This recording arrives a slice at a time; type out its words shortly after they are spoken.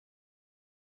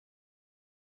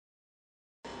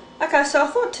Okay, so I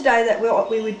thought today that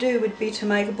what we would do would be to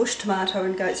make a bush tomato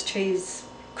and goat's cheese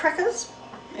crackers,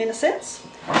 in a sense.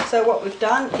 So what we've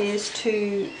done is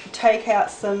to take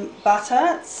out some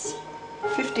butter. It's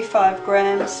 55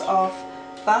 grams of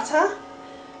butter,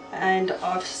 and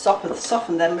I've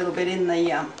softened that a little bit in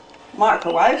the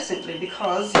microwave simply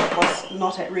because it was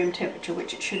not at room temperature,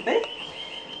 which it should be.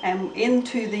 And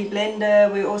into the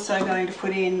blender we're also going to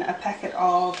put in a packet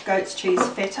of goat's cheese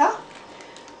feta.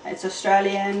 It's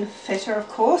Australian feta, of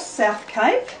course, South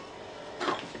Cape.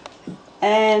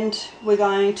 And we're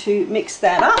going to mix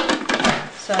that up.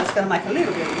 So it's going to make a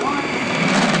little bit of wine.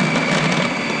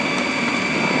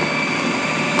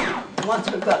 Once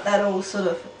we've got that all sort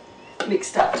of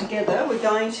mixed up together, we're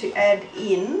going to add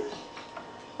in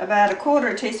about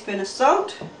 1/4 teaspoon of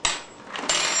salt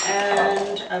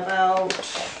and about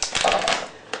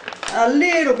a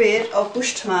little bit of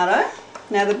bush tomato.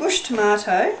 Now the bush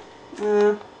tomato,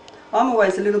 I'm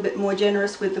always a little bit more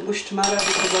generous with the bush tomato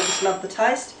because I just love the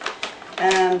taste.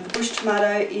 The bush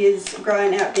tomato is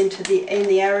grown out in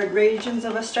the arid regions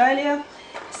of Australia.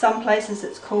 Some places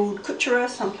it's called kuchera,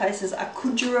 some places are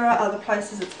kudjura, other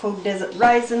places it's called desert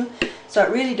raisin. So it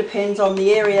really depends on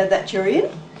the area that you're in.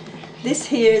 This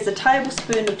here is a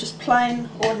tablespoon of just plain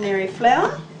ordinary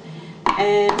flour,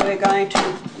 and we're going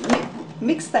to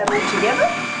mix that all together.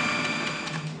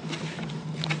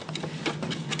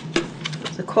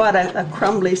 So quite a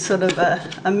crumbly sort of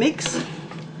a mix.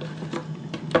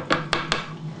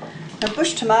 Now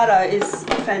bush tomato is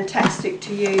fantastic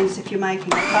to use if you're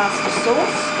making a pasta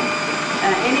sauce.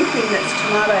 Anything that's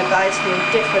tomato based will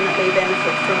definitely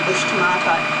benefit from bush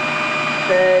tomato.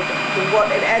 What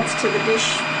it adds to the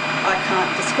dish I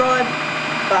can't describe,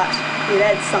 but it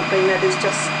adds something that is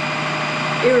just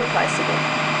irreplaceable.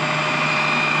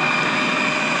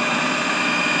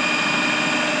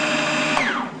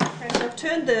 Okay, so I've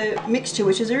turned the mixture,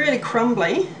 which is really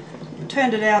crumbly,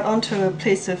 turned it out onto a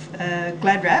piece of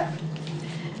Glad wrap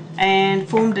and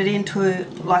formed it into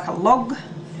like a log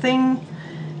thing,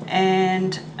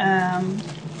 and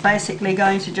basically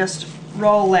going to just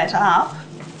roll that up.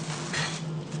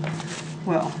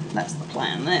 Well, that's the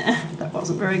plan there. That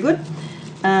wasn't very good.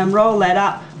 Roll that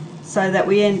up so that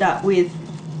we end up with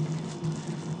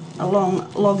a long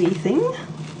loggy thing,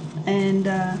 and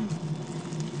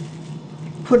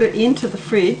put it into the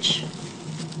fridge.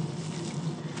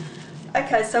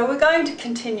 Okay, so we're going to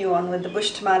continue on with the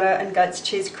bush tomato and goat's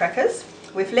cheese crackers.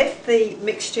 We've left the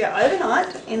mixture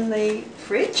overnight in the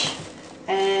fridge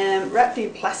and wrapped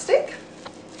in plastic,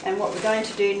 and what we're going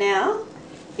to do now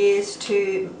is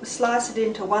to slice it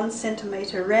into 1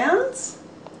 centimetre rounds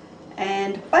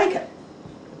and bake it.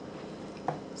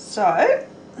 So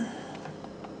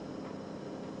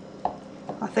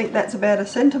I think that's about 1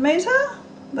 centimetre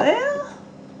there.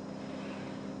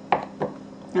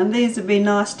 And these would be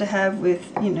nice to have with,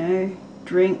 you know,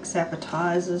 drinks,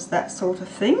 appetizers, that sort of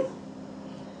thing.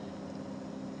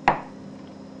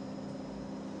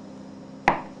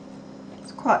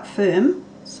 It's quite firm,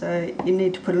 so you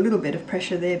need to put a little bit of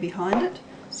pressure there behind it.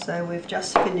 So we've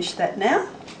just finished that now,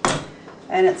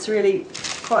 and it's really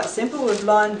quite simple. We've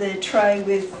lined the tray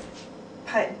with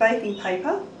baking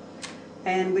paper,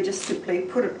 and we just simply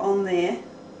put it on there.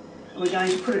 We're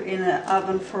going to put it in an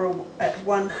oven at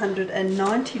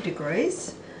 190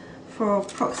 degrees for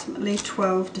approximately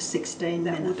 12 to 16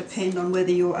 minutes. That will depend on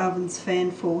whether your oven's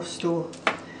fan forced or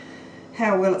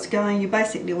how well it's going. You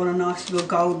basically want a nice little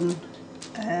golden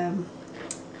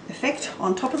effect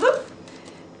on top of it,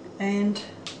 and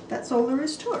that's all there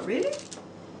is to it really.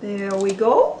 There we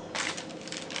go.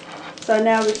 So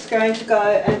now we're just going to go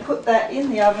and put that in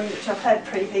the oven, which I've had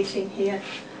preheating here,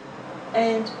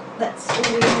 and that's all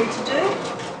we need to do.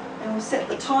 And we'll set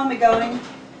the timer going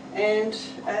and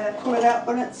pull it out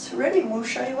when it's ready, and we'll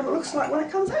show you what it looks like when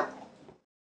it comes out.